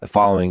The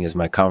following is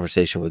my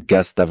conversation with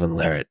guest Devon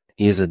Larratt.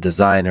 He is a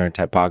designer and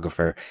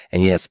typographer,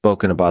 and he has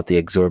spoken about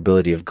the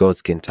exorability of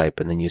goatskin type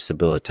and the new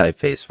Sibylla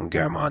typeface from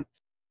Garamond.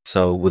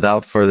 So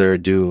without further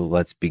ado,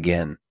 let's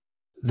begin.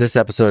 This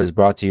episode is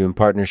brought to you in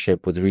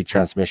partnership with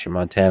Retransmission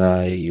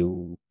Montana.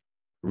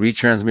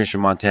 Retransmission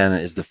Montana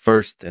is the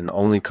first and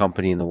only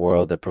company in the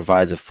world that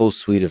provides a full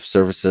suite of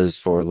services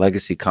for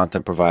legacy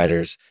content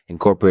providers,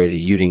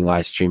 incorporated using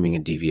live streaming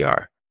and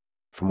DVR.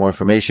 For more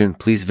information,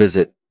 please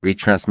visit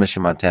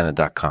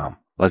retransmissionmontana.com.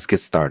 Let's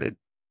get started.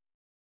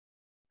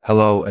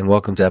 Hello and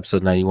welcome to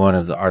episode 91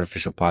 of the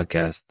Artificial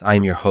Podcast. I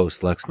am your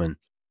host, Lexman.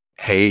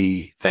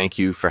 Hey, thank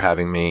you for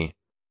having me.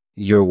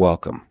 You're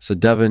welcome. So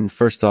Devon,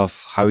 first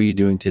off, how are you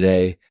doing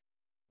today?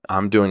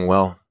 I'm doing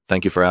well.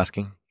 Thank you for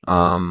asking.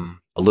 A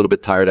little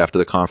bit tired after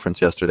the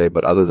conference yesterday,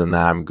 but other than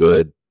that, I'm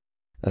good.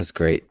 That's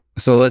great.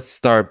 So let's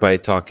start by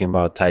talking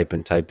about type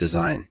and type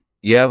design.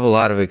 You have a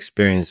lot of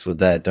experience with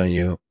that, don't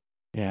you?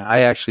 Yeah, I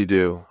actually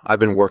do. I've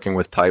been working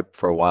with type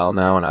for a while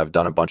now, and I've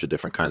done a bunch of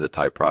different kinds of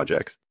type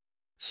projects.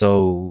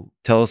 So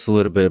tell us a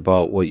little bit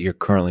about what you're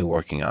currently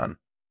working on.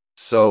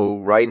 So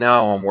right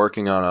now I'm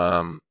working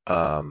on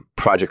a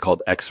project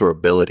called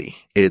Exorability.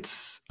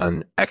 It's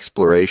an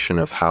exploration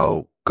of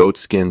how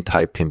goatskin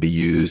type can be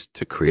used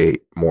to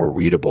create more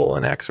readable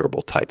and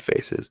exorable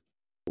typefaces.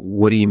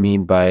 What do you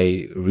mean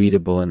by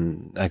readable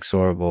and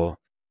exorable?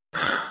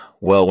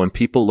 Well, when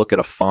people look at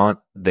a font,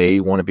 they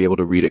want to be able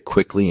to read it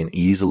quickly and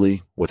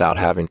easily without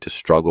having to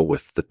struggle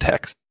with the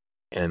text.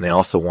 And they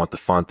also want the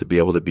font to be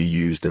able to be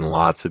used in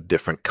lots of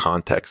different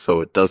contexts so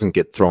it doesn't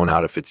get thrown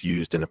out if it's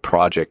used in a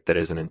project that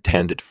isn't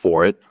intended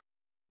for it.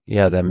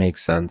 Yeah, that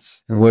makes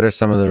sense. And what are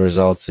some of the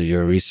results of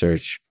your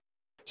research?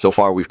 So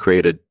far, we've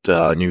created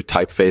a new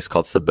typeface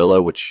called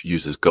Sibylla, which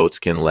uses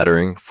goatskin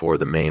lettering for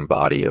the main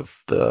body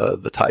of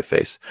the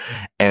typeface.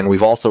 And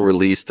we've also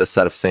released a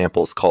set of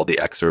samples called the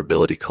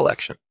Exorability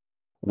Collection,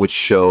 which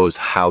shows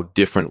how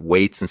different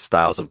weights and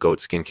styles of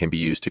goatskin can be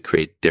used to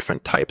create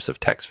different types of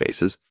text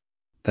faces.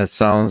 That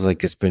sounds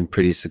like it's been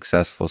pretty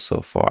successful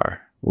so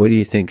far. What do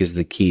you think is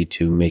the key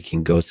to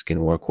making goatskin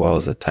work well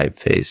as a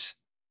typeface?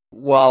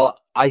 Well,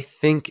 I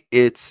think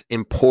it's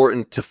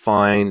important to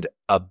find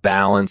a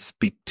balance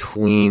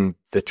between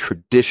the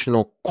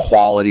traditional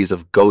qualities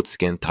of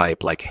goatskin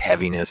type, like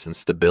heaviness and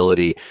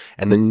stability,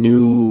 and the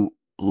new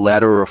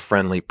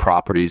letterer-friendly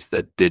properties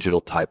that digital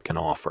type can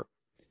offer.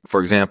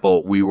 For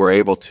example, we were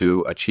able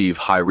to achieve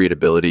high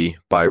readability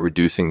by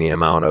reducing the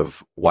amount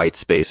of white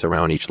space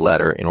around each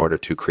letter in order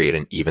to create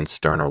an even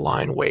sterner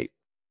line weight.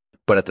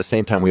 But at the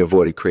same time, we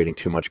avoided creating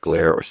too much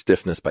glare or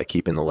stiffness by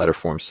keeping the letter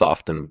form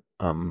soft and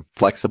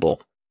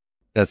flexible.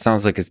 That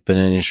sounds like it's been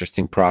an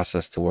interesting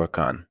process to work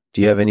on.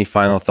 Do you have any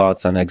final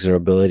thoughts on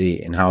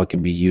exorability and how it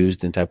can be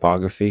used in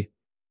typography?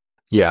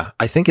 Yeah,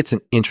 I think it's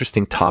an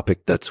interesting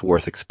topic that's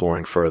worth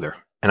exploring further.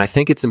 And I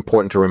think it's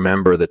important to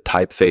remember that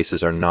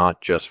typefaces are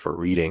not just for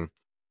reading.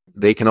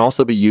 They can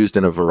also be used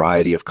in a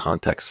variety of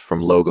contexts,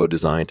 from logo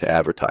design to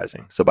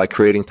advertising. So by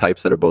creating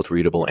types that are both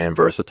readable and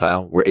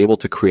versatile, we're able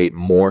to create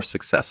more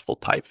successful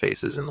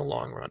typefaces in the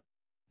long run.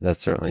 That's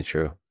certainly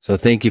true. So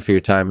thank you for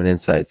your time and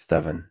insights,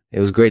 Devon. It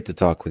was great to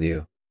talk with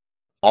you.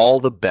 All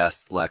the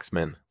best,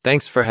 Lexman.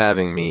 Thanks for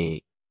having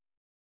me.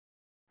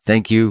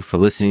 Thank you for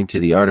listening to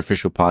the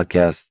Artificial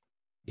Podcast.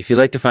 If you'd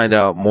like to find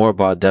out more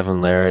about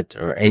Devon Larratt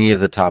or any of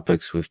the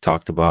topics we've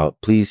talked about,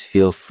 please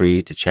feel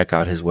free to check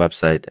out his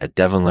website at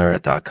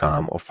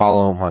devonlarratt.com or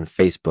follow him on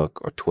Facebook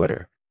or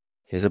Twitter.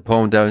 Here's a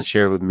poem Devon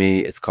shared with me.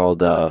 It's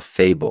called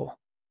Fable.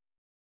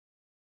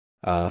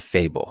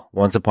 Fable.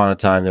 Once upon a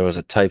time, there was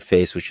a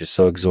typeface which was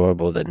so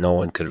exorable that no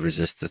one could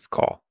resist its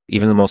call.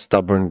 Even the most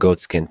stubborn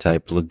goatskin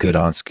type looked good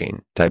on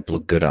screen.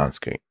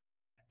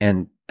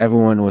 And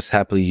everyone was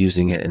happily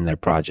using it in their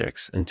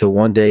projects until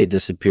one day it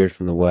disappeared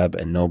from the web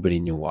and nobody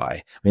knew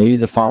why. Maybe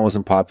the font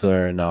wasn't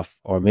popular enough,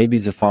 or maybe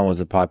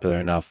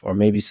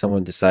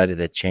someone decided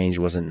that change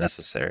wasn't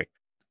necessary.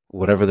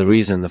 Whatever the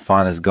reason, the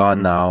font is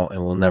gone now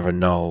and we'll never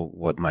know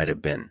what might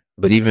have been.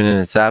 But even in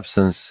its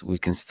absence, we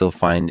can still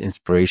find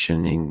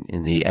inspiration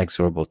in the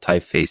exorable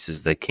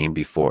typefaces that came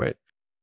before it.